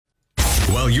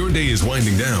while your day is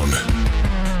winding down.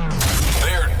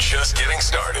 They're just getting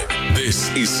started. This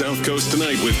is South Coast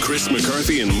Tonight with Chris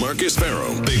McCarthy and Marcus Farrow.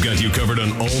 They've got you covered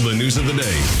on all the news of the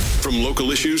day, from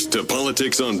local issues to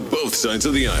politics on both sides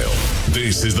of the aisle.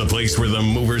 This is the place where the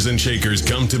movers and shakers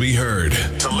come to be heard,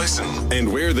 to listen,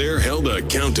 and where they're held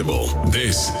accountable.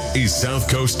 This is South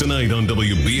Coast Tonight on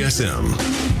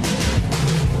WBSM.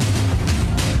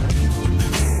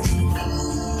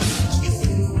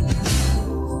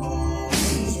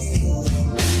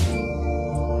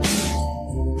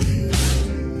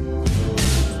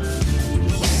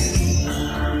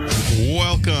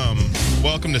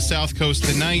 Welcome to South Coast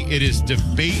Tonight. It is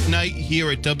debate night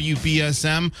here at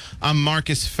WBSM. I'm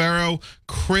Marcus Farrow.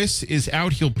 Chris is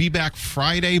out. He'll be back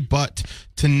Friday, but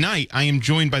tonight I am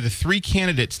joined by the three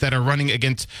candidates that are running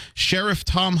against Sheriff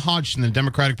Tom Hodgson in the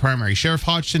Democratic primary. Sheriff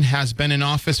Hodgson has been in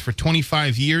office for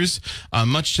 25 years,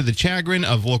 much to the chagrin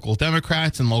of local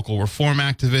Democrats and local reform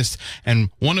activists. And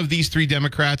one of these three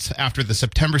Democrats, after the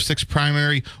September 6th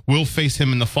primary, will face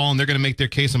him in the fall, and they're going to make their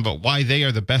case about why they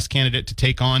are the best candidate to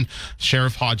take on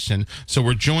Sheriff Hodgson. So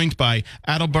we're joined by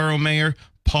Attleboro Mayor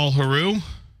Paul Heroux.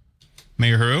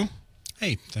 Mayor Heroux.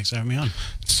 Hey, thanks for having me on.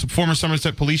 Former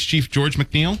Somerset Police Chief George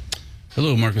McNeil.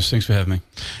 Hello, Marcus. Thanks for having me.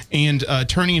 And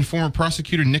attorney and former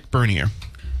prosecutor Nick Bernier.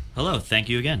 Hello. Thank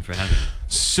you again for having me.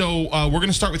 So we're going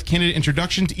to start with candidate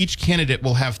introductions. Each candidate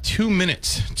will have 2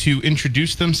 minutes to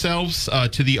introduce themselves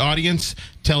to the audience.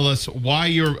 Tell us why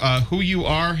you're, who you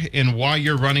are, and why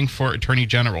you're running for Attorney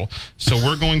General. So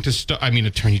we're going to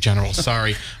Attorney General.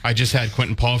 Sorry, I just had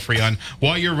Quentin Palfrey on.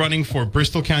 Why you're running for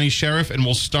Bristol County Sheriff, and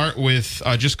we'll start with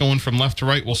just going from left to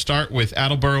right. We'll start with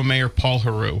Attleboro Mayor Paul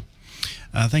Heroux.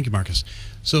 Thank you, Marcus.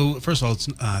 So first of all,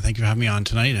 thank you for having me on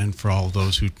tonight, and for all of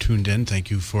those who tuned in,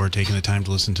 thank you for taking the time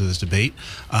to listen to this debate.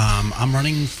 I'm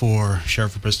running for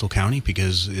Sheriff of Bristol County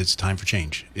because it's time for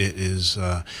change. It is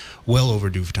well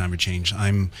overdue for time for change.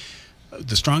 I'm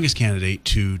the strongest candidate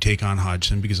to take on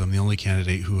Hodgson because I'm the only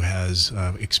candidate who has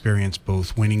experienced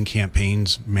both winning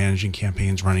campaigns, managing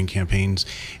campaigns, running campaigns,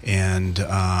 and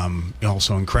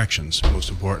also in corrections, most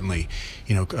importantly.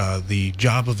 The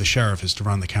job of the sheriff is to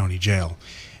run the county jail.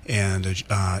 And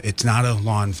it's not a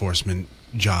law enforcement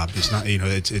job. It's not,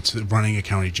 it's running a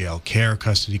county jail. Care,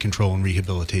 custody, control, and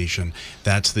rehabilitation.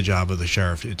 That's the job of the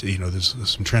sheriff. There's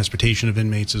some transportation of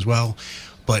inmates as well,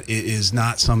 but it is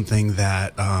not something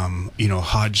that,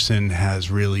 Hodgson has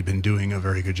really been doing a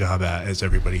very good job at, as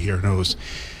everybody here knows.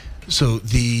 So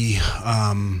there's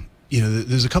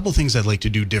a couple things I'd like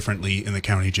to do differently in the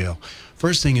county jail.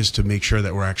 First thing is to make sure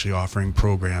that we're actually offering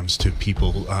programs to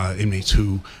people, inmates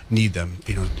who need them,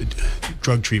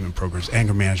 drug treatment programs,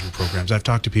 anger management programs. I've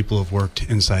talked to people who've worked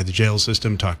inside the jail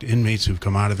system, talked to inmates who've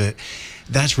come out of it.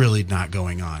 That's really not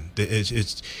going on.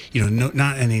 It's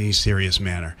not in any serious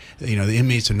manner. The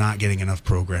inmates are not getting enough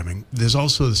programming. There's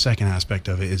also the second aspect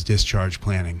of it is discharge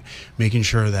planning, making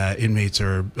sure that inmates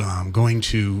are going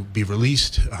to be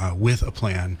released with a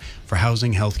plan for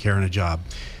housing, health care, and a job.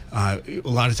 A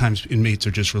lot of times inmates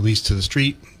are just released to the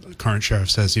street. The current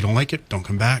sheriff says you don't like it, don't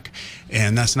come back.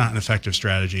 And that's not an effective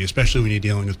strategy, especially when you're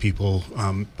dealing with people.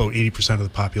 About 80% of the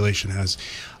population has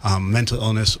mental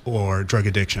illness or drug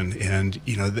addiction. And,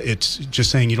 it's just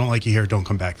saying you don't like it here, don't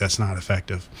come back. That's not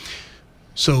effective.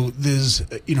 So there's,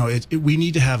 we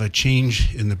need to have a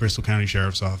change in the Bristol County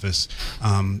Sheriff's Office.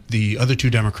 The other two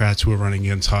Democrats who are running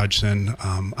against Hodgson,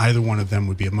 either one of them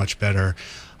would be a much better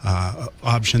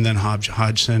option than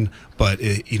Hodgson, but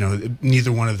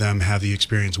neither one of them have the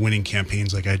experience winning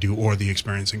campaigns like I do, or the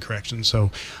experience in corrections.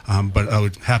 So, but I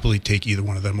would happily take either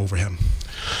one of them over him.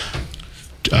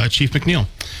 Chief McNeil.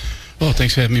 Well,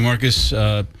 thanks for having me, Marcus.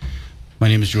 My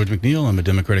name is George McNeil. I'm a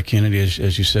Democratic candidate,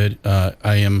 as you said.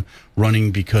 I am running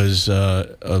because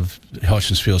of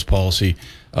Hodgson's Field's policies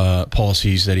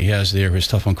that he has there. His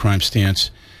tough on crime stance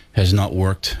has not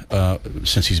worked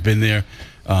since he's been there.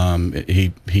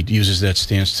 He uses that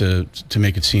stance to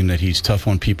make it seem that he's tough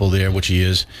on people there, which he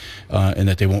is, and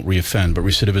that they won't reoffend. But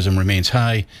recidivism remains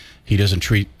high. He doesn't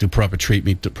do proper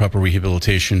treatment, proper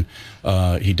rehabilitation.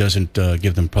 He doesn't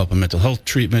give them proper mental health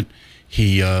treatment.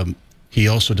 He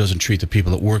also doesn't treat the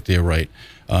people that work there right.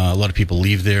 A lot of people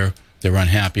leave there. They're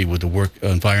unhappy with the work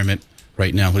environment.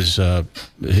 Right now, his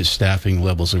staffing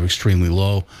levels are extremely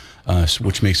low,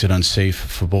 which makes it unsafe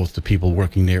for both the people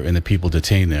working there and the people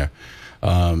detained there.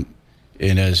 And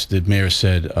as the mayor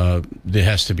said, there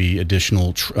has to be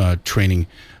additional training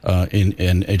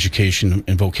in education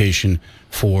and vocation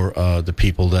for the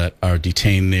people that are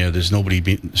detained there. There's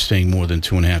nobody staying more than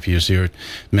 2.5 years there.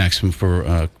 Maximum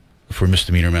for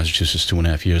misdemeanor in Massachusetts,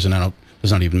 2.5 years. And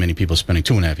there's not even many people spending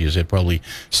 2.5 years. They're probably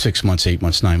 6 months, 8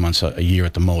 months, 9 months, a year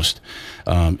at the most.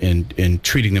 And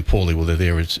treating them poorly, whether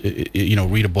they're,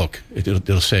 read a book.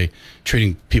 It'll say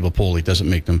treating people poorly doesn't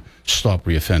make them stop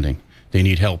reoffending. They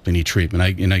need help. They need treatment.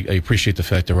 I appreciate the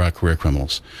fact there are career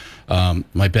criminals.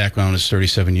 My background is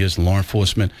 37 years in law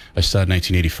enforcement. I started in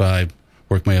 1985.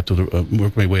 Worked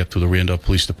my way up through the Randolph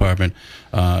Police Department,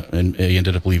 and I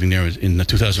ended up leaving there in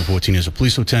 2014 as a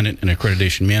police lieutenant and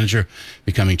accreditation manager,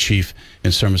 becoming chief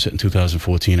in Somerset in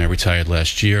 2014. I retired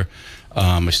last year.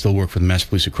 I still work for the Mass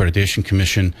Police Accreditation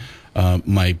Commission.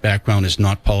 My background is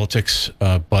not politics,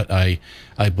 but I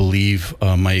believe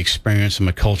my experience and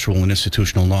my cultural and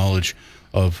institutional knowledge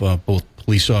of both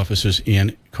police officers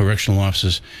and correctional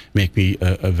officers make me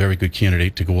a very good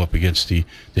candidate to go up against the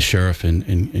sheriff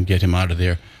and get him out of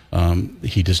there.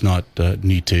 He does not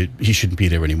he shouldn't be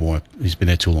there anymore. He's been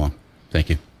there too long. Thank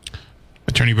you.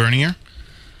 Attorney Bernier?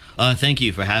 Thank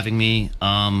you for having me.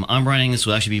 I'm running. This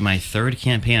will actually be my third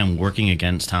campaign. I'm working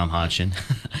against Tom Hodgson.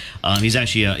 He's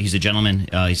actually he's a gentleman.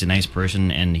 He's a nice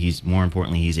person, and more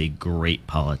importantly, he's a great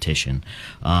politician.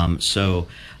 So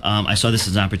I saw this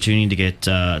as an opportunity to get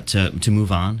to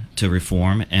move on, to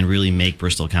reform, and really make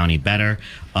Bristol County better.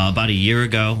 About a year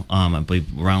ago, I believe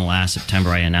around last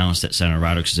September, I announced at Senator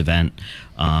Roderick's event,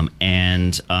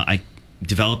 and I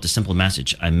developed a simple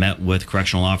message. I met with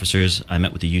correctional officers. I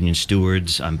met with the union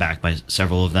stewards. I'm backed by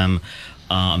several of them.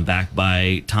 I'm backed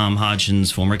by Tom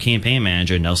Hodgson's former campaign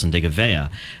manager, Nelson de Gavea.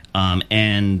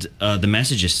 And the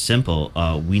message is simple.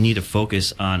 We need to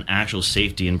focus on actual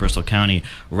safety in Bristol County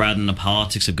rather than the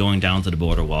politics of going down to the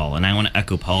border wall. And I want to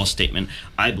echo Paul's statement.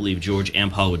 I believe George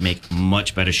and Paul would make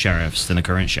much better sheriffs than the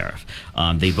current sheriff.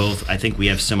 They both, I think we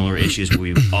have similar issues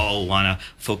where we all want to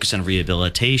focus on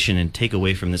rehabilitation and take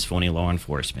away from this phony law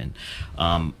enforcement.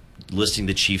 Listing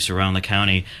the chiefs around the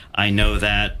county, I know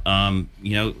that,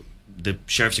 the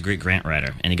sheriff's a great grant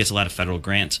writer, and he gets a lot of federal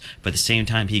grants, but at the same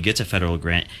time he gets a federal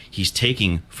grant, he's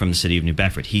taking from the city of New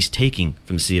Bedford, he's taking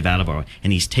from the city of Attleboro,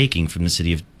 and he's taking from the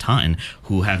city of Taunton,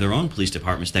 who have their own police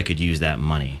departments that could use that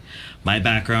money. My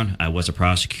background, I was a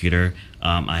prosecutor.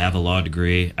 I have a law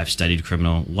degree. I've studied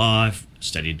criminal law. I've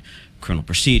studied criminal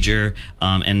procedure,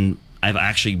 and I've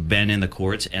actually been in the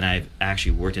courts, and I've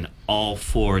actually worked in all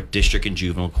 4 district and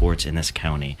juvenile courts in this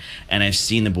county. And I've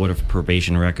seen the Board of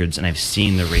Probation records, and I've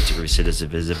seen the rates of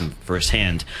recidivism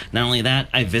firsthand. Not only that,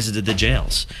 I visited the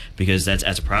jails, because that's,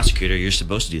 as a prosecutor, you're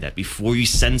supposed to do that. Before you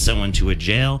send someone to a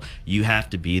jail, you have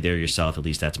to be there yourself. At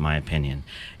least that's my opinion.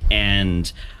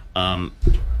 And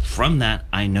from that,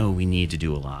 I know we need to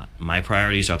do a lot. My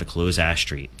priorities are to close Ash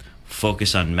Street,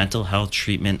 focus on mental health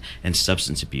treatment and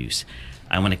substance abuse.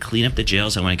 I want to clean up the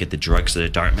jails. I want to get the drugs out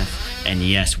of Dartmouth. And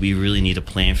yes, we really need a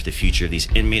plan for the future of these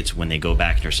inmates when they go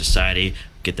back into our society,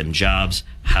 get them jobs,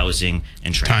 housing,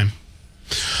 and training. Time.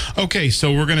 Okay,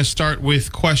 so we're going to start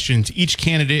with questions. Each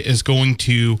candidate is going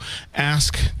to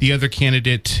ask the other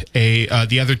candidate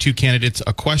the other 2 candidates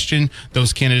a question.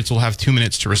 Those candidates will have 2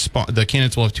 minutes to respond. The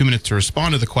candidates will have 2 minutes to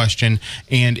respond to the question.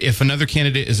 And if another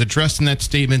candidate is addressed in that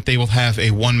statement, they will have a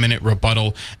 1-minute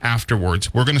rebuttal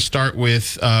afterwards. We're going to start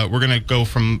with, we're going to go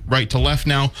from right to left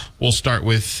now. We'll start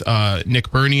with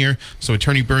Nick Bernier. So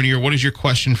Attorney Bernier, what is your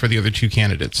question for the other 2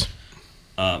 candidates?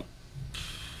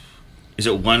 Is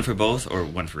it one for both or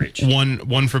one for each?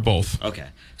 One for both. Okay.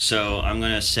 So I'm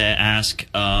going to ask,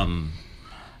 I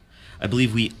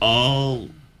believe we all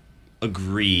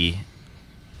agree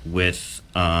with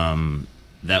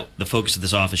that the focus of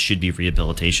this office should be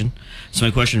rehabilitation. So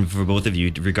my question for both of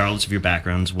you, regardless of your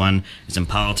backgrounds, one is in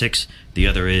politics, the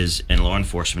other is in law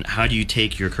enforcement. How do you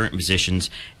take your current positions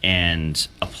and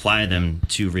apply them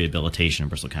to rehabilitation in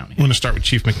Bristol County? I'm going to start with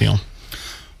Chief McNeil.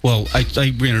 Well, I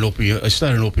started an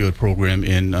opioid program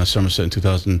in Somerset in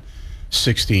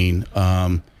 2016,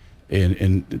 an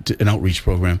outreach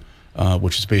program,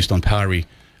 which is based on PARI.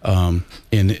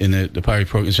 The PARI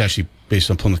program is actually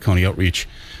based on Plymouth County Outreach.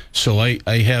 So I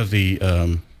have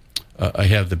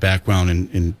the background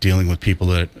in dealing with people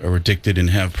that are addicted and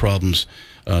have problems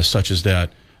such as that.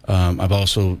 I've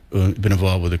also been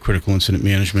involved with a critical incident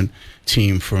management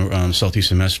team for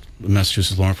Southeastern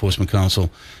Massachusetts Law Enforcement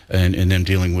Council, and them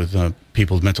dealing with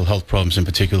people with mental health problems, in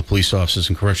particular police officers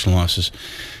and correctional officers.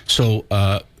 So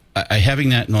having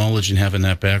that knowledge and having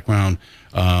that background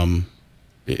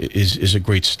is a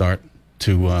great start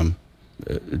to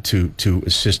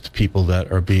assist people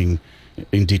that are being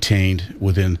detained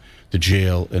within the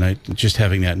jail, and just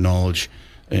having that knowledge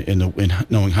and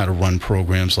knowing how to run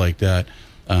programs like that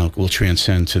will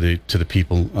transcend to the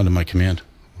people under my command.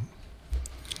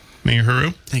 Mayor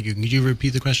Heroux? Thank you. Could you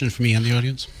repeat the question for me and the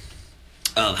audience?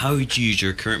 How would you use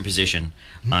your current position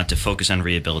to focus on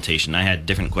rehabilitation? I had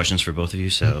different questions for both of you,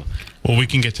 so. Well, we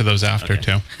can get to those after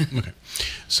too. Okay.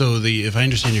 So if I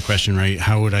understand your question right,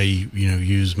 how would I,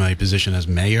 use my position as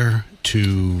mayor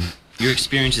to... Your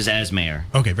experiences as mayor.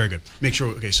 Okay, very good. Make sure.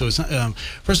 Okay, so it's not,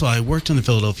 first of all, I worked in the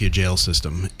Philadelphia jail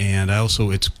system, and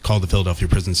it's called the Philadelphia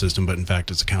prison system, but in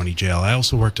fact, it's a county jail. I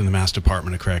also worked in the Mass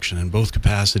Department of Correction. In both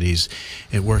capacities,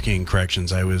 in working in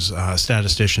corrections, I was a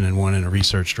statistician in one and a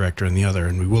research director in the other,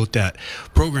 and we looked at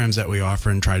programs that we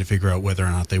offer and try to figure out whether or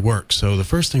not they work. So the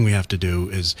first thing we have to do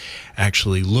is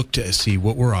actually look to see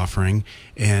what we're offering,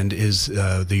 and is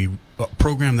the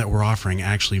program that we're offering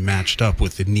actually matched up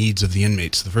with the needs of the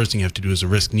inmates. The first thing you have to do is a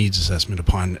risk needs assessment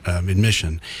upon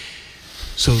admission.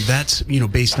 So that's,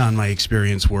 based on my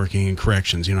experience working in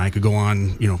corrections. I could go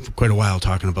on, for quite a while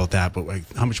talking about that, but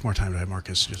how much more time do I have,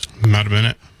 Marcus? Just About a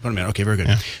minute. About a minute. Okay, very good.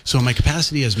 Yeah. So in my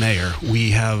capacity as mayor,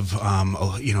 we have, I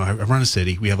run a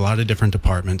city. We have a lot of different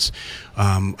departments.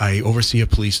 I oversee a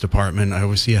police department. I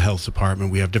oversee a health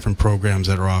department. We have different programs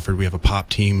that are offered. We have a POP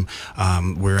team.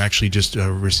 We're actually just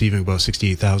receiving about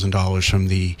 $68,000 from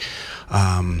the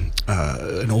an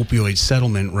opioid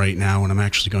settlement right now, and I'm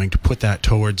actually going to put that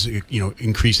towards,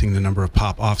 increasing the number of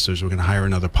POP officers. We're going to hire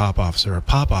another POP officer. A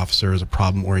POP officer is a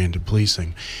problem-oriented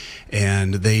policing,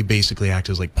 and they basically act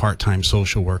as like part-time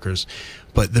social workers.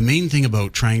 But the main thing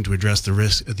about trying to address the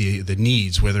risk, the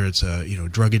needs, whether it's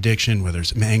drug addiction, whether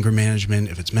it's anger management,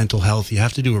 if it's mental health, you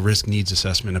have to do a risk needs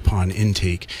assessment upon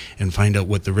intake and find out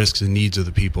what the risks and needs of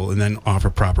the people, and then offer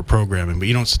proper programming. But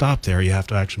you don't stop there. You have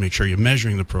to actually make sure you're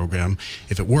measuring the program.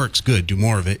 If it works, good, do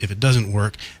more of it. If it doesn't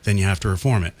work, then you have to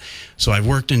reform it. So I've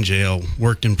worked in jail,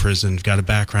 worked in prison, got a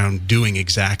background doing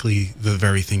exactly the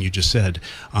very thing you just said,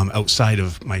 outside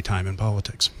of my time in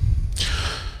politics.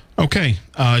 Okay,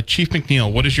 Chief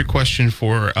McNeil, what is your question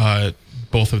for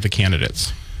both of the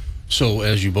candidates? So,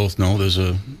 as you both know, there's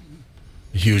a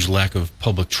huge lack of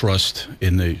public trust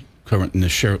in the current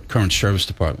sheriff's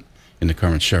department, in the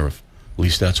current sheriff. At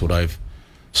least that's what I've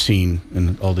seen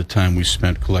in all the time we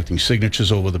spent collecting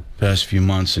signatures over the past few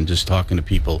months and just talking to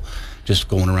people, just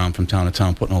going around from town to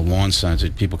town, putting on lawn signs,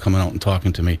 people coming out and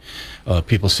talking to me,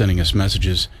 people sending us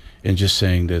messages and just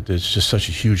saying that there's just such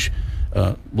a huge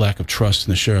lack of trust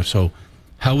in the sheriff. So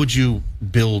how would you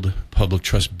build public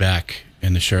trust back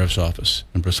in the sheriff's office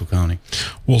in Bristol County?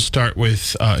 We'll start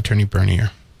with Attorney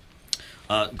Bernier.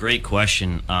 Great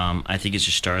question. I think it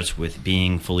just starts with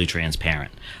being fully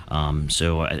transparent.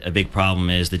 So a big problem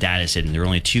is the data is hidden. There are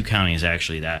only 2 counties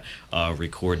actually that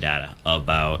record data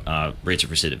about rates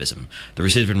of recidivism. The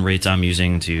recidivism rates I'm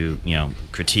using to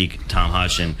critique Tom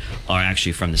Hodgson are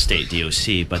actually from the state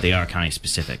DOC, but they are county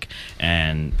specific.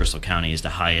 And Bristol County is the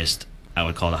highest. I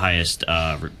would call the highest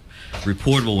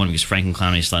reportable one, because Franklin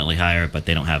County is slightly higher, but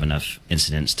they don't have enough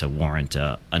incidents to warrant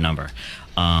a number.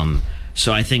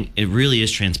 So I think it really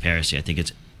is transparency. I think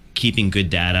it's keeping good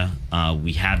data.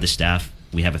 We have the staff.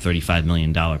 We have a $35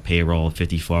 million payroll,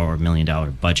 $54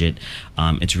 million budget.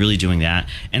 It's really doing that.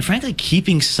 And frankly,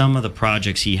 keeping some of the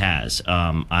projects he has.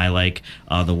 I like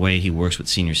the way he works with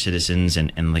senior citizens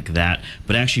and like that,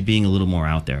 but actually being a little more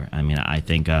out there. I mean, I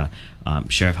think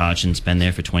Sheriff Hodgson's been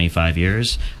there for 25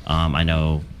 years. I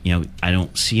know, I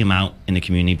don't see him out in the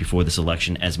community before this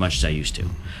election as much as I used to.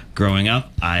 Growing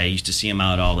up, I used to see him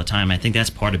out all the time. I think that's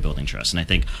part of building trust. And I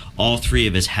think all 3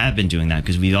 of us have been doing that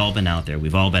because we've all been out there.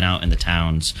 We've all been out in the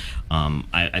towns.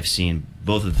 I've seen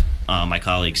both of my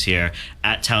colleagues here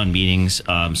at town meetings,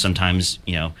 sometimes,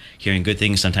 hearing good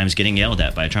things, sometimes getting yelled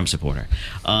at by a Trump supporter.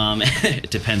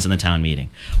 It depends on the town meeting.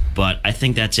 But I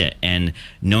think that's it. And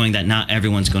knowing that not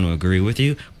everyone's going to agree with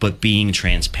you, but being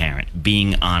transparent,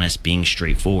 being honest, being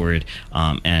straightforward.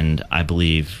 And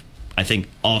I think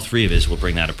all 3 of us will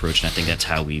bring that approach, and I think that's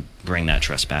how we bring that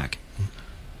trust back.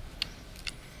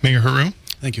 Mayor Heroux?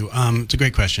 Thank you. It's a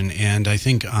great question, and I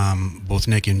think both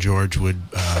Nick and George would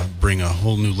bring a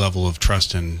whole new level of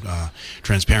trust and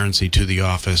transparency to the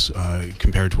office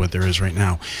compared to what there is right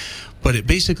now. But it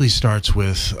basically starts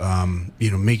with,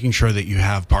 making sure that you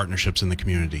have partnerships in the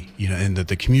community, and that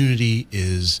the community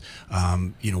is,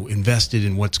 invested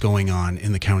in what's going on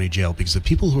in the county jail, because the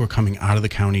people who are coming out of the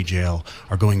county jail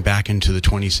are going back into the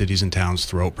 20 cities and towns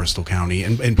throughout Bristol County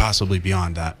and possibly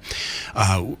beyond that.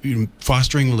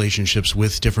 Fostering relationships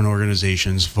with different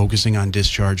organizations, focusing on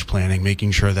discharge planning,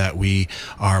 making sure that we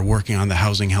are working on the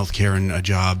housing, healthcare, and a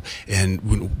job,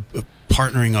 and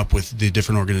partnering up with the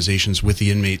different organizations, with the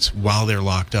inmates while they're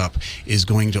locked up, is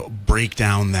going to break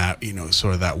down that,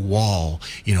 sort of that wall,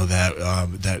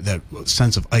 that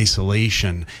sense of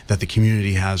isolation that the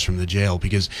community has from the jail.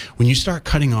 Because when you start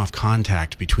cutting off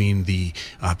contact between the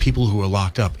people who are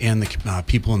locked up and the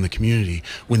people in the community,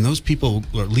 when those people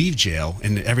leave jail,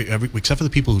 and except for the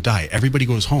people who die, everybody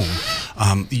goes home,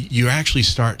 you actually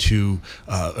start to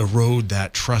erode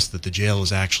that trust that the jail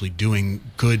is actually doing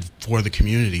good for the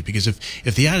community. Because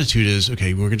if the attitude is,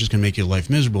 okay, we're just going to make your life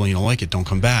miserable, you don't like it, don't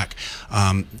come back,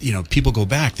 people go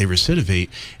back, they recidivate,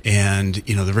 and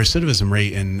the recidivism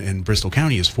rate in Bristol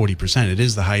County is 40%. It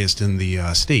is the highest in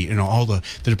the state. All the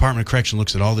Department of Correction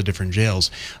looks at all the different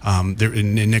jails.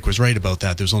 And Nick was right about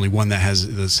that. There's only one that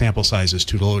has the sample size is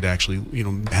too low to actually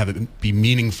have it be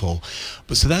meaningful.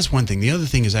 But so that's one thing. The other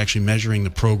thing is actually measuring the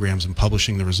programs and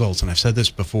publishing the results. And I've said this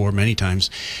before many times.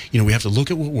 We have to look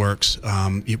at what works.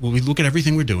 We look at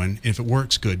everything we're doing. If it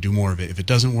works, good, do more of it. If it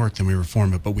doesn't work, then we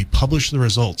reform it. But we publish the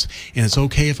results. And it's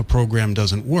okay if a program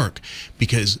doesn't work,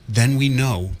 because then we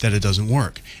know that it doesn't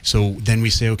work. So then we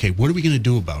say, okay, what are we going to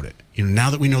do about it?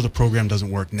 Now that we know the program doesn't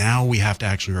work, now we have to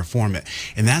actually reform it.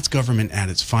 And that's government at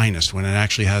its finest, when it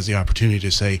actually has the opportunity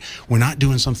to say, we're not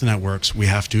doing something that works, we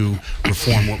have to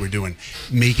reform what we're doing.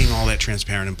 Making all that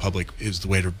transparent and public is the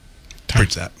way to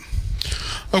bridge that.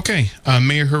 Okay,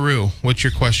 Mayor Heroux, what's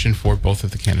your question for both of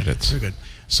the candidates? Very good.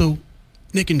 So,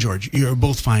 Nick and George, you're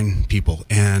both fine people,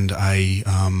 and I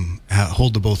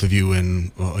hold the both of you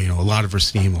in a lot of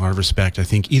esteem, a lot of respect. I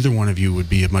think either one of you would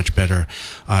be a much better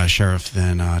sheriff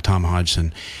than Tom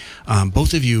Hodgson.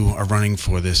 Both of you are running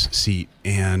for this seat,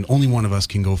 and only one of us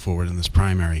can go forward in this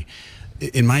primary.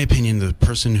 In my opinion, the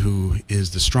person who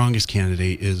is the strongest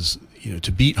candidate is,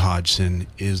 to beat Hodgson,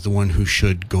 is the one who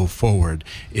should go forward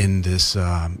in this,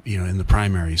 in the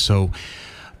primary. So,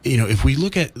 if we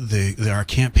look at our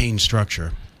campaign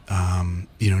structure,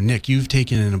 Nick, you've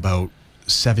taken in about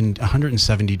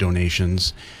 170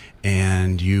 donations,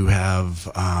 and you have,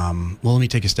 let me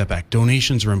take a step back.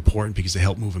 Donations are important because they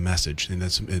help move a message, and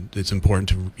it's important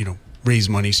to, raise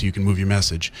money so you can move your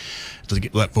message, to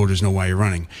let voters know why you're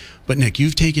running. But Nick,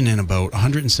 you've taken in about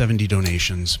 170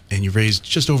 donations, and you've raised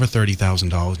just over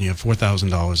 $30,000, and you have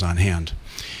 $4,000 on hand.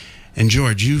 And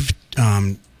George, you've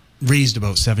raised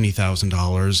about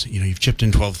 $70,000. You've chipped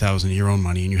in $12,000 of your own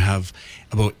money, and you have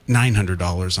about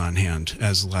 $900 on hand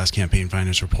as the last campaign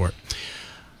finance report.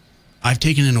 I've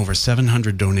taken in over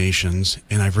 700 donations,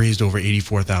 and I've raised over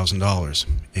 $84,000.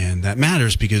 And that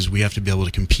matters because we have to be able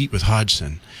to compete with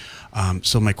Hodgson.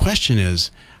 So my question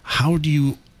is, how do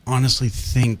you honestly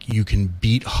think you can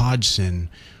beat Hodgson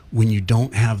when you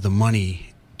don't have the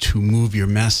money to move your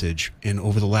message? And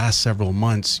over the last several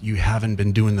months, you haven't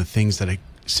been doing the things that a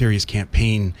serious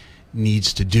campaign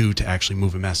needs to do to actually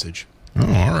move a message.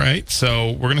 Oh, all right.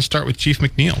 So we're going to start with Chief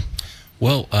McNeil.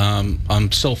 Well,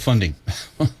 I'm self-funding,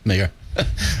 Mayor.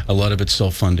 A lot of it's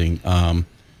self-funding, and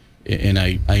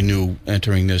I knew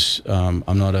entering this.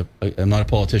 I'm not a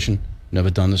politician. Never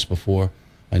done this before.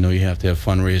 I know you have to have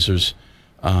fundraisers.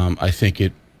 I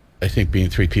think being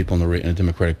three people in a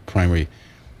Democratic primary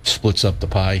splits up the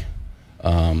pie.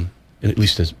 At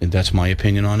least that's my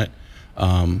opinion on it.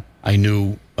 I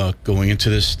knew going into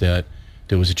this that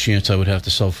there was a chance I would have to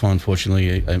self-fund.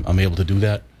 Fortunately, I'm able to do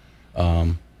that.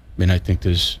 And I think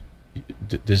there's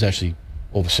actually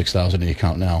over 6,000 in the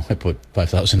account now. I put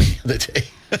 5,000 in the other day,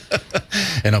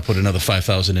 and I'll put another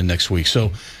 5,000 in next week.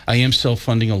 So I am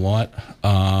self-funding a lot.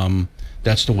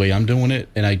 That's the way I'm doing it,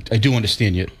 and I do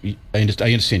understand you. I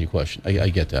understand your question. I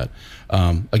get that.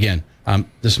 Again,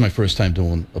 this is my first time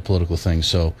doing a political thing,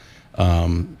 so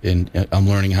and I'm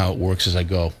learning how it works as I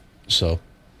go. So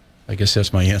I guess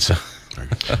that's my answer.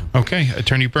 Okay,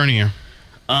 Attorney Bernier.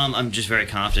 I'm just very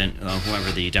confident whoever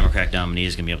the Democratic nominee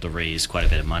is going to be able to raise quite a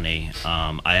bit of money.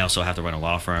 I also have to run a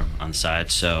law firm on the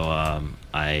side, so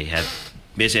I've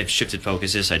shifted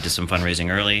focuses. I did some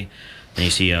fundraising early. Then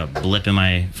you see a blip in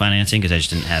my financing because I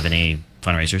just didn't have any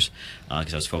fundraisers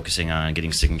because I was focusing on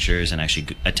getting signatures and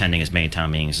actually attending as many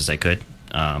town meetings as I could.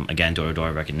 Again,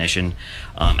 door-to-door recognition.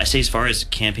 I say as far as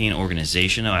campaign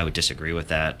organization, though, I would disagree with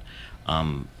that.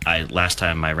 Last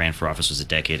time I ran for office was a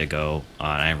decade ago.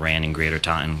 I ran in Greater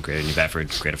Taunton, Greater New Bedford,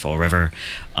 Greater Fall River.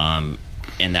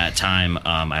 In that time,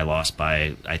 I lost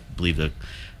by, I believe,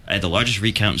 I had the largest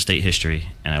recount in state history,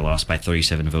 and I lost by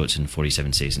 37 votes in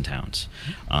 47 cities and towns.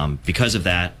 Because of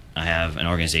that, I have an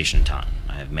organization in Taunton.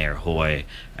 I have Mayor Hoy.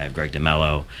 I have Greg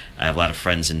DeMello. I have a lot of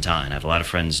friends in town. I have a lot of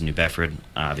friends in New Bedford.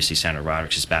 Obviously, Senator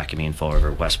Roderick's is backing me in Fall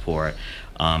River, Westport.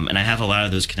 And I have a lot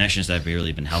of those connections that have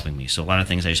really been helping me. So a lot of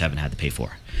things I just haven't had to pay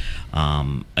for.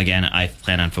 Again, I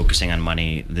plan on focusing on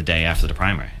money the day after the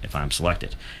primary if I'm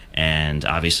selected. And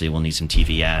obviously, we'll need some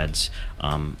TV ads.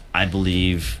 I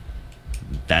believe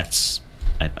that's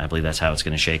how it's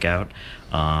going to shake out.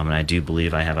 And I do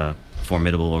believe I have a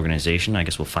formidable organization. I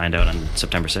guess we'll find out on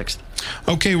September 6th.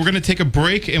 Okay, we're going to take a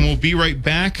break, and we'll be right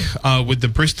back with the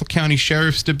Bristol County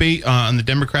Sheriff's debate on the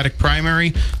Democratic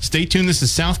primary. Stay tuned. This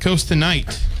is South Coast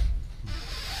Tonight.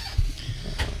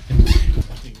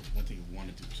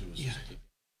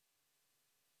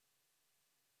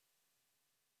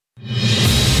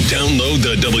 Download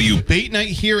the Debate night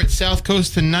here at South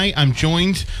Coast Tonight. I'm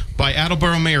joined by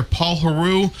Attleboro Mayor Paul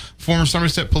Heroux, former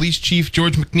Somerset Police Chief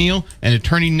George McNeil, and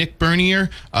Attorney Nick Bernier.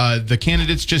 The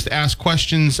candidates just asked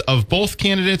questions of both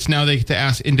candidates. Now they get to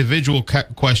ask individual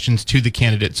questions to the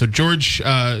candidate. So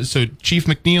so Chief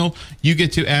McNeil, you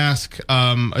get to ask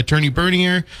Attorney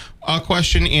Bernier a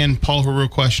question and Paul Heroux a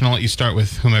question. I'll let you start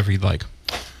with whomever you'd like.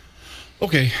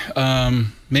 Okay,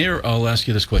 Mayor, I'll ask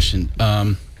you this question.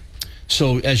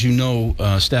 So, as you know,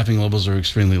 staffing levels are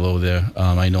extremely low there.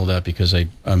 I know that because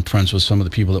I'm friends with some of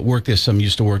the people that work there. Some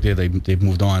used to work there. They've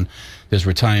moved on. There's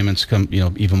retirements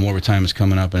even more retirements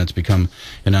coming up, and it's become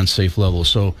an unsafe level.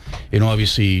 So,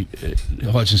 obviously,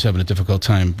 Hodgson's having a difficult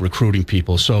time recruiting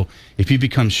people. So, if you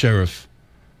become sheriff,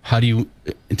 how do you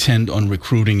intend on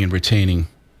recruiting and retaining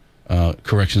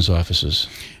corrections officers?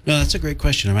 No, that's a great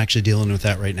question. I'm actually dealing with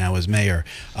that right now as mayor.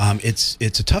 It's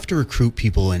tough to recruit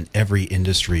people in every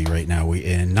industry right now,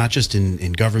 and not just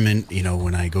in government.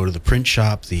 When I go to the print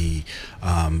shop, the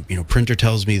printer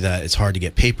tells me that it's hard to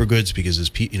get paper goods because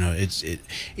people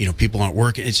aren't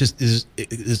working.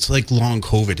 It's like long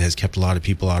COVID has kept a lot of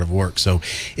people out of work. So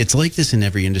it's like this in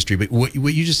every industry. But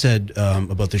what you just said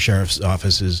about the sheriff's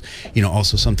office is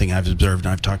also something I've observed,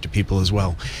 and I've talked to people as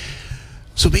well.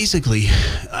 So basically,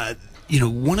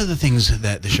 one of the things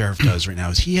that the sheriff does right now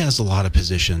is he has a lot of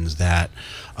positions that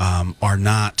are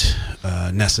not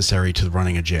necessary to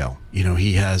running a jail.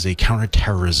 He has a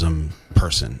counterterrorism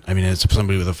person. I mean, it's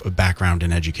somebody with a background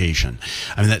in education.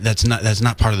 I mean, that's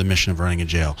not part of the mission of running a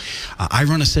jail. I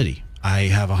run a city. I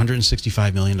have a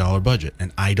 $165 million budget,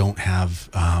 and I don't have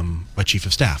a chief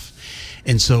of staff.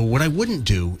 And so what I wouldn't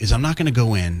do is I'm not going to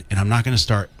go in and I'm not going to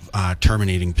start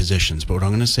terminating positions. But what I'm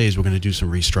going to say is we're going to do some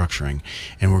restructuring,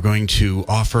 and we're going to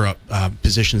offer up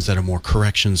positions that are more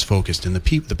corrections focused. And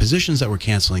the positions that we're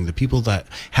canceling, the people that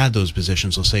had those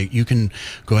positions will say, you can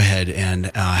go ahead and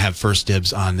have first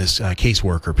dibs on this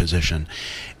caseworker position.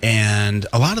 And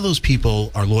a lot of those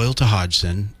people are loyal to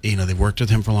Hodgson. They've worked with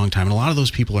him for a long time. And a lot of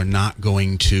those people are not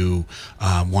going to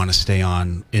want to stay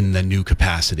on in the new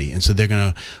capacity. And so they're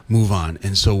going to move on.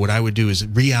 And so what I would do is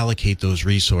reallocate those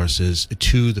resources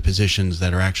to the positions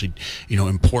that are actually,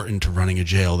 important to running a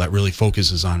jail, that really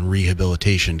focuses on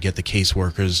rehabilitation, get the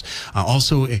caseworkers,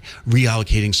 also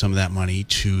reallocating some of that money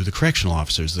to the correctional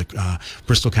officers. The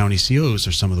Bristol County COs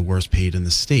are some of the worst paid in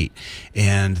the state.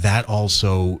 And that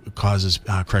also causes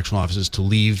correctional officers to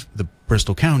leave the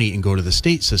Bristol County and go to the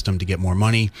state system to get more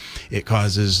money. It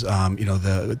causes,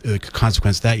 the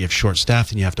consequence of that you have short staff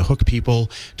and you have to hook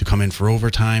people to come in for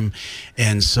overtime.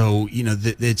 And so, we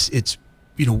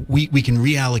can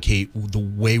reallocate the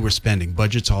way we're spending.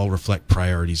 Budgets all reflect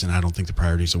priorities, and I don't think the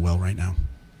priorities are well right now.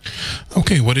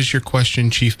 Okay, what is your question,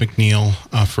 Chief McNeil,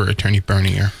 for Attorney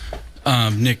Bernier?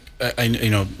 Nick,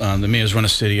 the mayor's run a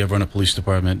city, I've run a police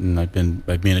department, and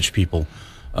I've managed people.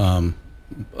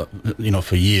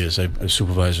 For years. I've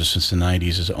supervised since the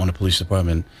 90s. I own a police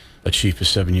department, a chief for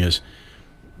 7 years.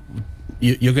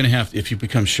 You're going to have, if you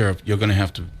become sheriff, you're going to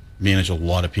have to manage a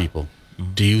lot of people.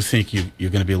 Mm-hmm. Do you think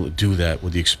you're going to be able to do that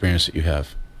with the experience that you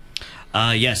have?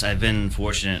 Yes, I've been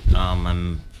fortunate.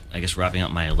 I'm wrapping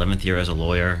up my 11th year as a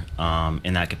lawyer.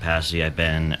 In that capacity, I've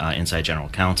been inside general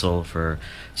counsel for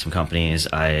some companies.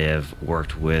 I have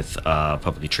worked with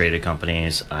publicly traded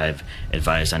companies. I've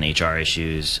advised on HR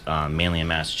issues, mainly in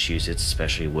Massachusetts,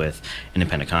 especially with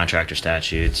independent contractor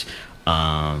statutes,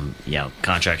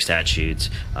 contract statutes.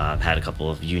 I've had a couple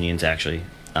of unions, actually.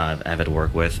 I've had to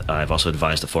work with. I've also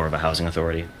advised the Fall River Housing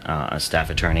Authority, a staff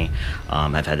attorney.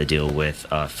 I've had to deal with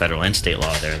federal and state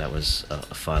law there. That was a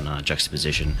fun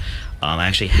juxtaposition. I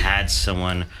actually had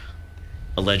someone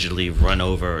allegedly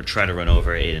try to run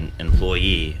over an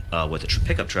employee with a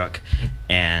pickup truck,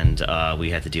 and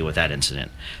we had to deal with that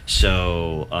incident.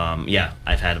 So yeah,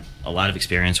 I've had a lot of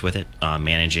experience with it,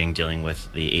 dealing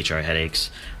with the HR headaches,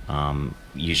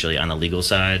 usually on the legal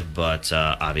side, but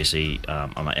obviously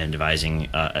I'm advising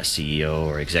a CEO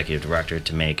or executive director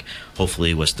to make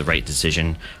hopefully what's the right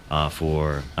decision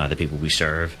for the people we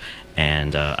serve,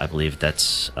 and I believe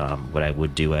that's what I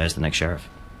would do as the next sheriff.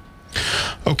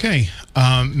 Okay.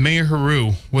 Mayor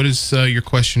Heroux, what is your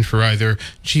question for either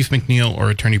Chief McNeil or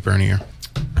Attorney Bernier?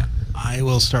 I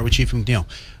will start with Chief McNeil.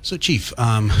 So, Chief,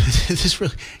 this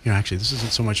really, actually, this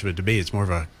isn't so much of a debate. It's more of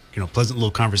a, pleasant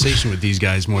little conversation with these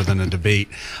guys more than a debate.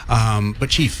 But,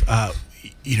 Chief,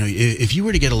 if you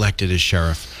were to get elected as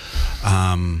sheriff,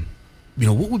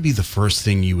 what would be the first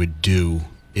thing you would do,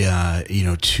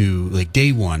 to, like,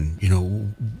 day one,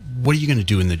 what are you going to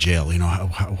do in the jail?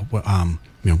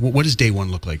 What does day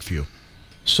one look like for you?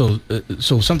 So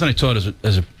something I taught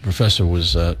as a professor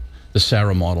was the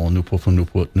SARA model in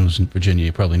Newport News in Virginia.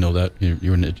 You probably know that.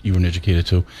 You were an educator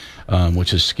too,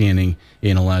 which is scanning,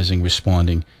 analyzing,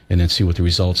 responding, and then see what the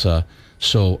results are.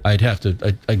 So I'd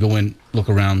go in, look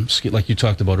around, like you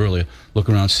talked about earlier, look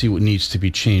around, see what needs to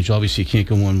be changed. Obviously, you can't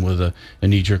go in with a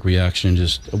knee-jerk reaction and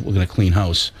just, we're going to clean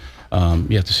house.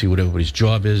 You have to see what everybody's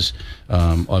job is.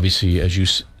 Obviously, as you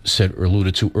said or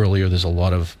alluded to earlier, there's a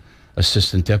lot of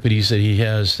assistant deputies that he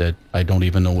has that I don't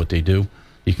even know what they do.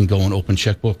 You can go and open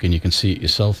checkbook and you can see it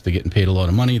yourself. They're getting paid a lot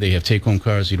of money. They have take-home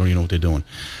cars. You don't even know what they're doing.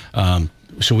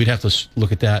 So we'd have to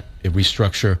look at that,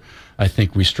 restructure. I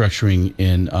think restructuring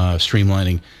and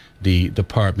streamlining the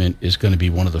department is going to be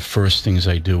one of the first things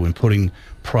I do, and putting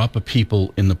proper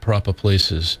people in the proper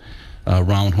places,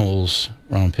 round holes,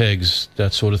 round pegs,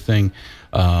 that sort of thing.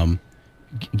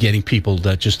 Getting people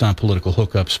that just aren't political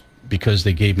hookups because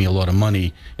they gave me a lot of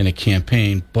money in a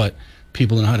campaign, but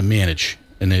people know how to manage,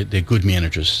 and they're good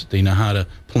managers. They know how to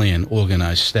plan,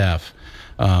 organize staff.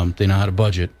 They know how to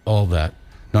budget, all that.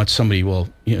 Not somebody,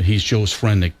 he's Joe's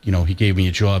friend that, he gave me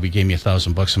a job, he gave me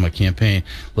 $1,000 in my campaign.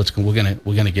 Let's go.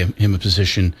 We're gonna give him a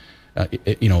position,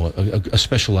 a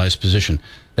specialized position.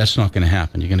 That's not going to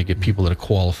happen. You're going to get people that are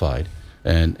qualified,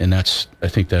 and I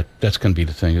think that's going to be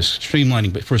the thing, is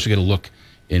streamlining. But first we got to look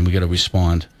and we got to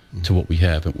respond to what we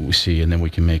have and what we see, and then we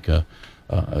can make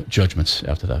judgments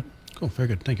after that. Cool, very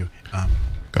good, thank you.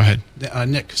 Go ahead.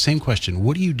 Nick, same question.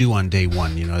 What do you do on day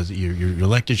one? As you're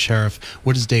elected sheriff,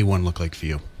 what does day one look like for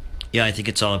you? Yeah, I think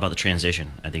it's all about the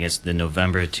transition. I think it's the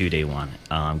November to day one.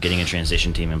 Getting a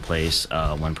transition team in place.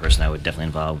 One person I would definitely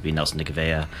involve would be Nelson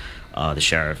DeCavea, the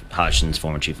Sheriff Hodgson's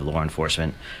former chief of law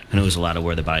enforcement, who knows a lot of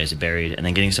where the bodies are buried, and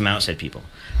then getting some outside people,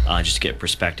 just to get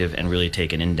perspective and really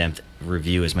take an in-depth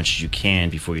review as much as you can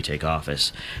before you take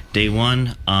office. Day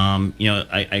one,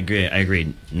 I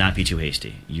agree, not be too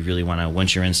hasty. You really want to,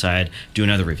 once you're inside, do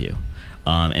another review.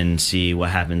 And see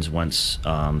what happens once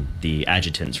the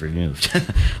adjutant's removed,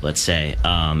 let's say,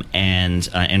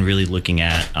 and really looking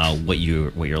at what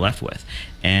you're left with.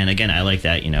 And again, I like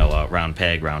that, round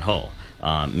peg, round hole.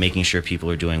 Making sure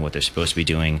people are doing what they're supposed to be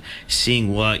doing,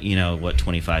 seeing what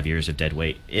 25 years of dead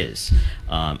weight is,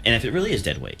 and if it really is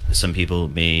dead weight. Some people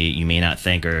you may not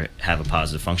think or have a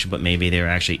positive function, but maybe they're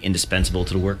actually indispensable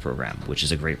to the work program, which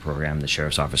is a great program the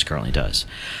sheriff's office currently does.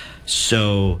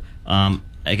 So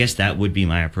I guess that would be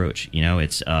my approach.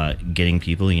 It's getting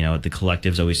people. The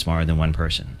collective's always smarter than one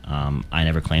person. I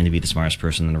never claim to be the smartest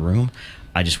person in the room.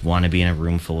 I just want to be in a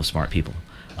room full of smart people,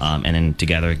 and then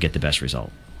together get the best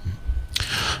result.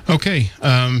 Okay,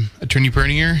 Attorney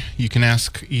Bernier, you can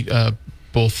ask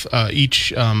both each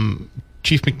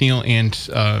Chief McNeil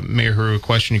and Mayor Heroux a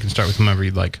question. You can start with whomever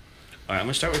you'd like. All right, I'm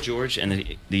going to start with George, and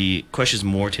the question is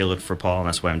more tailored for Paul, and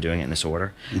that's why I'm doing it in this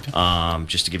order,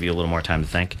 just to give you a little more time to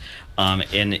think.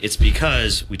 And it's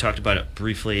because we talked about it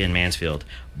briefly in Mansfield,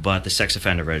 but the Sex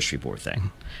Offender Registry Board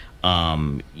thing.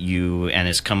 And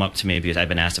it's come up to me because I've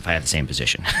been asked if I have the same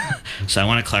position. So I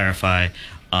want to clarify.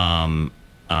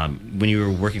 When you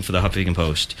were working for the Huffington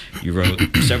Post, you wrote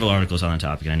several articles on the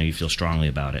topic, and I know you feel strongly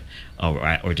about it,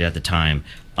 or did at the time.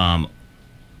 So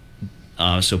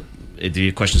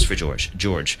the question's for George.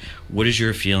 George, what is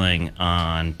your feeling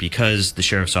on, because the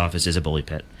sheriff's office is a bully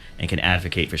pit and can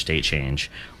advocate for state change,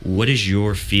 what is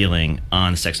your feeling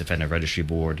on the Sex Offender Registry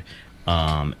Board,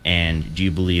 and do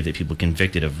you believe that people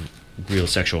convicted of real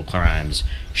sexual crimes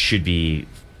should be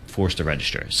forced to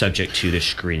register, subject to the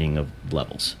screening of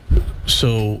levels?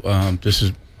 So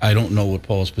I don't know what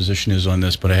Paul's position is on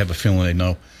this, but I have a feeling I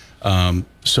know.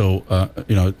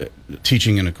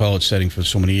 Teaching in a college setting for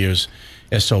so many years,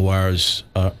 SORs,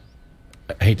 I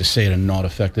hate to say it, are not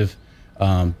effective.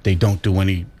 They don't do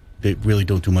any they really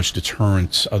don't do much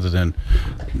deterrence other than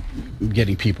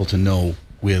getting people to know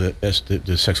where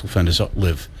the sexual offenders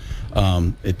live.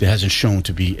 It hasn't shown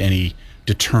to be any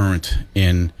deterrent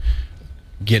in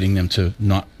getting them to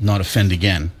not offend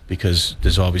again, because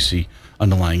there's obviously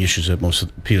underlying issues that most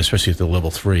of the people, especially at the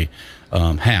level 3,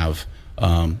 have.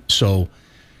 So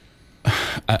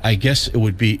I guess it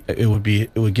would have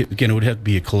to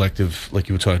be a collective, like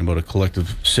you were talking about, a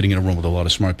collective sitting in a room with a lot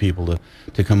of smart people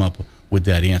to come up with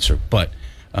that answer. But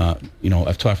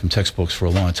I've taught from textbooks for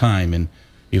a long time, and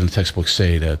even the textbooks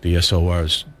say that the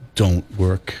SORs don't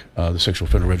work. The sexual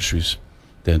offender registries,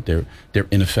 that they're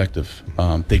ineffective.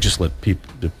 They just let the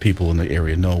people in the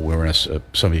area know, whereas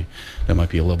somebody that might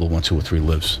be a level 1, 2, or 3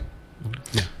 lives.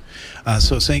 Yeah.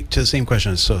 So to the same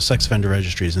question, so sex offender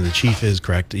registries, and the chief is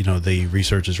correct. The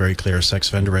research is very clear. Sex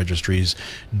offender registries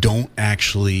don't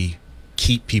actually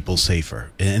keep people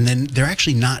safer, and then they're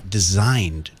actually not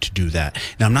designed to do that.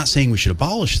 Now, I'm not saying we should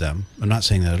abolish them. I'm not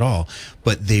saying that at all.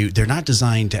 But they're not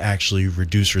designed to actually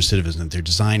reduce recidivism. They're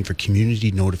designed for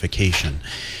community notification.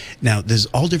 Now, there's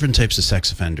all different types of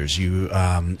sex offenders.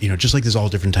 Just like there's all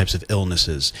different types of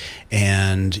illnesses.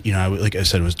 And, like I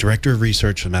said, I was director of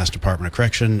research for the Mass Department of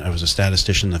Correction. I was a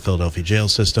statistician in the Philadelphia jail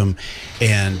system.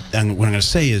 And what I'm going to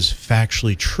say is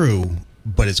factually true,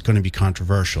 but it's going to be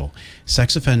controversial.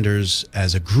 Sex offenders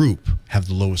as a group have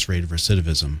the lowest rate of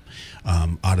recidivism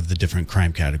out of the different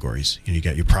crime categories. You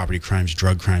got your property crimes,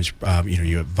 drug crimes,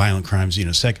 you have violent crimes,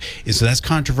 sex. And so that's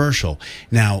controversial.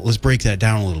 Now, let's break that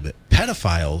down a little bit.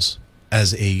 Pedophiles,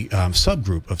 as a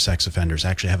subgroup of sex offenders,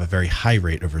 actually have a very high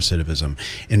rate of recidivism.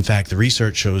 In fact, the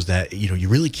research shows that you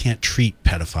really can't treat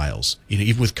pedophiles.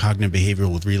 Even with cognitive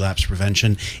behavioral, with relapse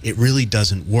prevention, it really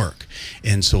doesn't work.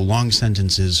 And so long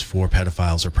sentences for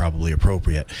pedophiles are probably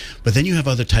appropriate. But then you have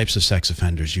other types of sex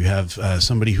offenders. You have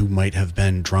somebody who might have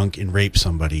been drunk and raped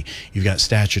somebody. You've got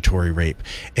statutory rape,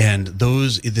 and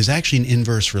there's actually an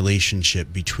inverse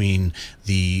relationship between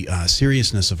the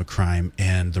seriousness of a crime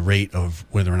and the rate of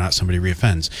whether or not somebody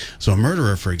reoffends. So a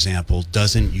murderer, for example,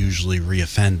 doesn't usually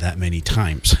reoffend that many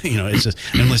times. It's just,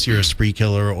 unless you're a spree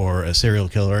killer or a serial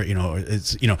killer.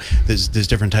 There's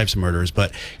different types of murderers.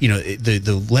 But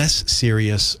the less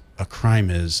serious a crime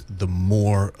is, the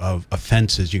more of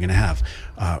offenses you're going to have.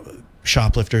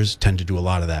 Shoplifters tend to do a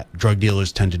lot of that. Drug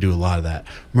dealers tend to do a lot of that.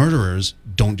 Murderers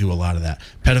don't do a lot of that.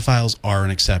 Pedophiles are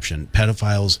an exception.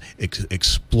 Pedophiles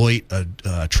exploit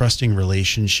a trusting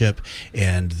relationship,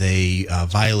 and they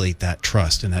violate that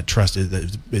trust, and that trust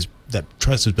is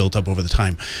built up over the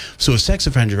time. So a sex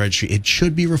offender registry, it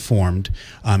should be reformed.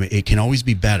 It can always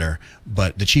be better,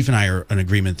 but the chief and I are in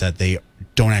agreement that they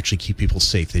don't actually keep people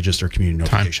safe. They just are community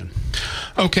notification.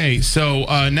 Okay, so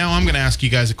now I'm going to ask you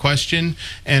guys a question,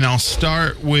 and I'll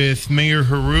start with Mayor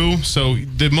Heroux. So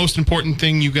the most important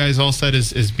thing you guys all said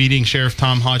is beating Sheriff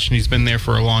Tom Hodgson. He's been there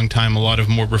for a long time. A lot of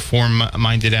more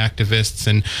reform-minded activists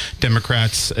and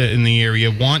Democrats in the area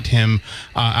want him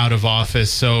out of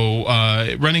office. So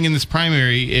running in this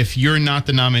primary, if you're not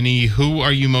the nominee, who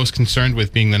are you most concerned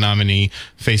with being the nominee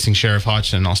facing Sheriff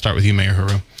Hodgson? I'll start with you, Mayor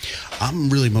Heroux.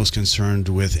 I'm really most concerned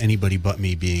with anybody but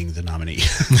me being the nominee.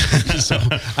 So,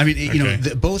 I mean,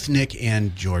 Okay. Both Nick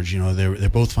and George, they're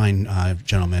both fine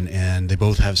gentlemen, and they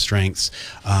both have strengths.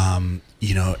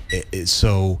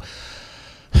 So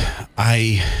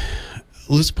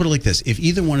let's put it like this. If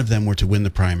either one of them were to win the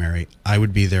primary, I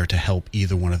would be there to help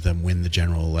either one of them win the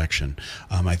general election.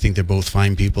 I think they're both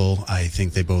fine people. I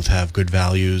think they both have good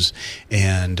values.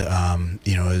 And, I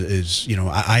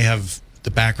have the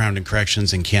background in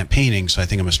corrections and campaigning, so I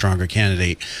think I'm a stronger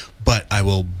candidate. But I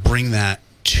will bring that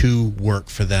to work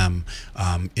for them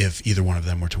if either one of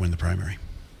them were to win the primary.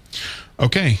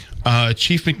 Okay.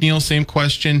 Chief McNeil, same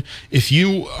question. If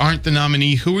you aren't the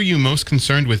nominee, who are you most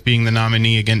concerned with being the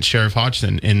nominee against Sheriff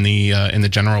Hodgson in the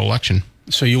general election?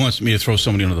 So you want me to throw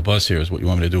somebody under the bus here is what you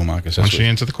want me to do, Marcus? Why don't you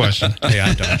answer the question? Hey,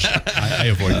 I dodged. I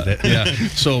avoided it. Yeah.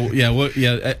 So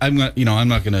I'm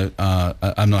not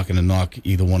gonna knock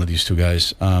either one of these two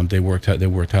guys. They worked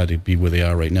hard to be where they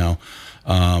are right now.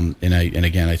 And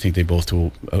again, I think they both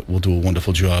will do a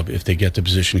wonderful job if they get the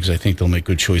position, because I think they'll make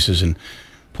good choices and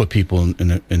put people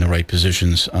in the right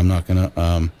positions. I'm not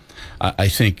gonna. I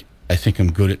think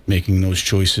I'm good at making those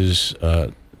choices.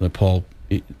 Paul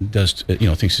does,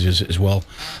 thinks he is as well,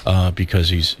 because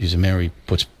he's a mayor. He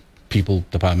puts people,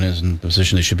 department heads in the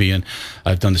position they should be in.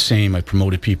 I've done the same. I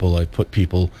promoted people. I put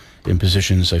people in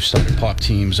positions. I've started pop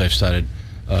teams. I've started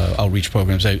outreach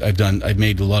programs. I've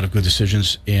made a lot of good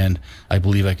decisions, and I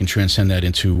believe I can transcend that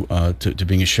into to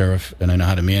being a sheriff, and I know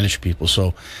how to manage people.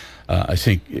 So I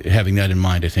think having that in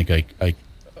mind, I think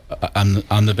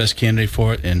I'm the best candidate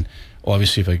for it, and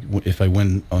obviously, if I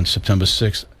win on September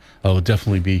 6th, I will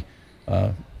definitely be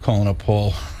calling up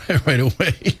Paul right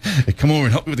away. Hey, come over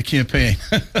and help me with the campaign.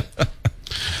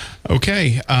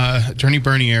 Okay, Attorney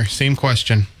Bernier, same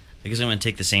question. I guess I'm going to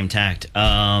take the same tact.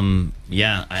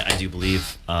 I do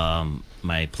believe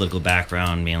my political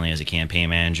background, mainly as a campaign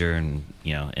manager and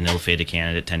an ill-fated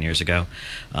candidate 10 years ago.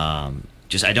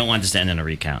 I don't want this to end in a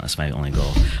recount. That's my only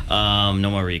goal. No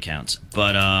more recounts.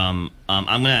 But I'm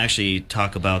going to actually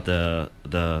talk about the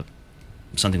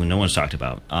something no one's talked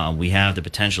about. We have the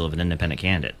potential of an independent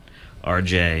candidate.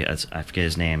 RJ, I forget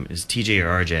his name. Is TJ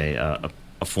or RJ?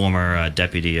 A former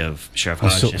deputy of Sheriff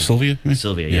Hodgson. Sylvia?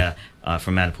 Sylvia, yeah.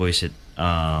 From Mattapoisett.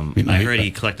 I heard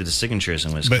he collected the signatures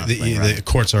and was But the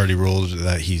court's already ruled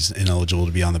that he's ineligible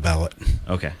to be on the ballot.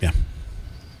 Okay. Yeah.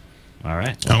 All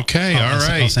right. Okay, all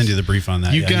right. I'll send you the brief on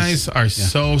that. You guys are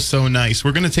so nice.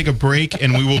 We're going to take a break,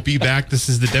 and we will be back. This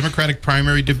is the Democratic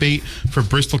primary debate for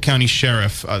Bristol County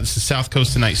Sheriff. This is South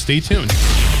Coast Tonight. Stay tuned.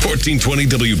 1420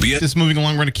 WBS. Just moving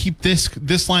along, we're going to keep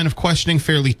this line of questioning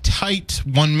fairly tight.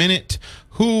 1 minute.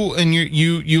 Who, and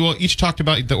you each talked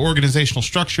about the organizational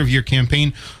structure of your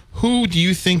campaign. Who do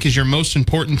you think is your most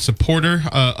important supporter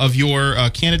of your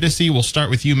candidacy? We'll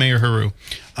start with you, Mayor Heroux.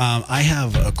 I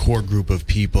have a core group of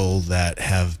people that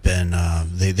have been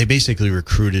they basically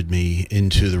recruited me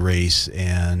into the race,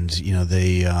 and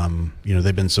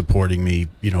they've been supporting me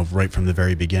right from the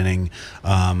very beginning.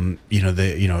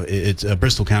 It's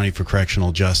Bristol County for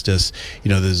Correctional Justice.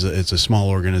 It's a small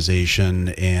organization,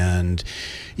 and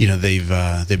they've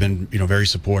been very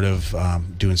supportive,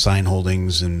 doing sign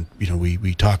holdings, and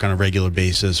we talk on a regular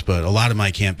basis. But a lot of my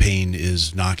campaign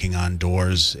is knocking on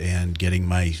doors and getting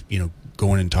my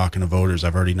going and talking to voters.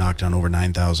 I've already knocked on over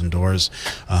 9,000 doors.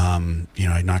 I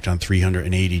knocked on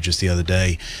 380 just the other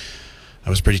day.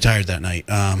 I was pretty tired that night.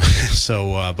 I would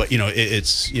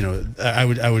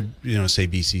say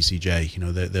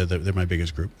BCCJ. They're my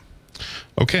biggest group.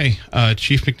 Okay,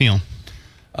 Chief McNeil.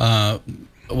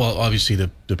 Well, obviously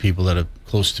the people that are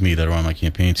close to me that are on my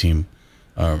campaign team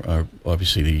are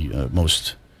obviously the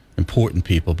most important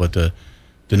people. But the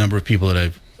number of people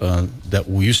that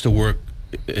we used to work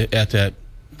at that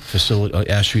facility,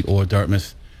 Ash Street or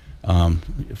Dartmouth,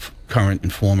 current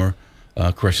and former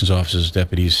corrections officers,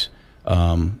 deputies,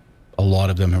 a lot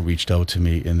of them have reached out to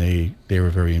me, and they're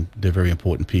very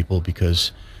important people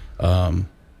because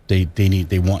they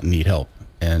want and need help,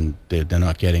 and they're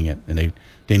not getting it, and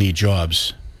they need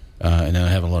jobs, and they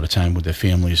have a lot of time with their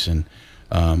families, and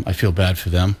I feel bad for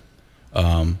them,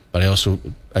 but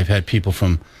I've had people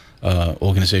from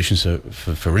organizations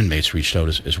for inmates reached out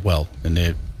as well, and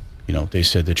they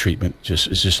said the treatment is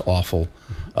just awful,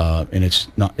 and it's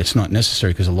not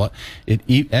necessary because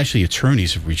actually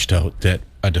attorneys have reached out that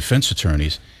are defense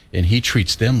attorneys, and he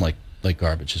treats them like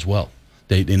garbage as well.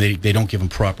 They don't give them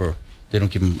proper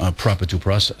due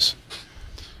process.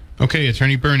 Okay,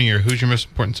 Attorney Bernier, who's your most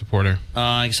important supporter?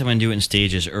 I guess I'm going to do it in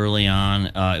stages. Early on,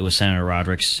 it was Senator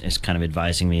Rodericks is kind of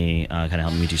advising me, kind of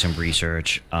helping me do some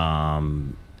research.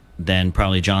 Then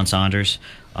probably John Saunders,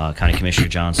 County Commissioner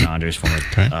John Saunders, from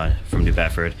New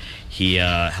Bedford. He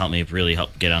helped me really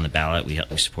help get on the ballot. We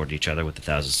supported each other with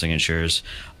 1,000 signatures.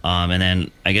 And then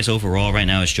I guess overall right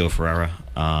now is Joe Ferreira.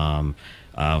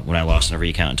 When I lost in a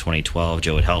recount in 2012,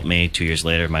 Joe had helped me. 2 years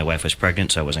later, my wife was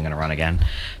pregnant, so I wasn't going to run again.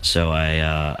 So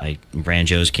I ran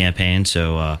Joe's campaign.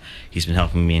 So he's been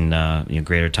helping me in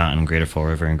Greater Taunton, Greater Fall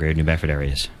River, and Greater New Bedford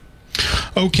areas.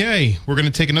 Okay, we're going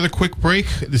to take another quick break.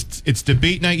 It's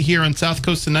debate night here on South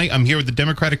Coast Tonight. I'm here with the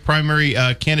Democratic primary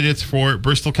candidates for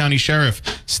Bristol County Sheriff.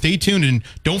 Stay tuned, and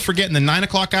don't forget, in the 9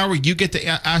 o'clock hour, you get to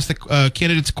ask the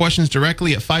candidates questions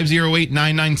directly at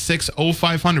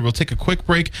 508-996-0500. We'll take a quick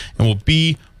break, and we'll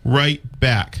be right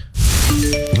back.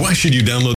 Why should you download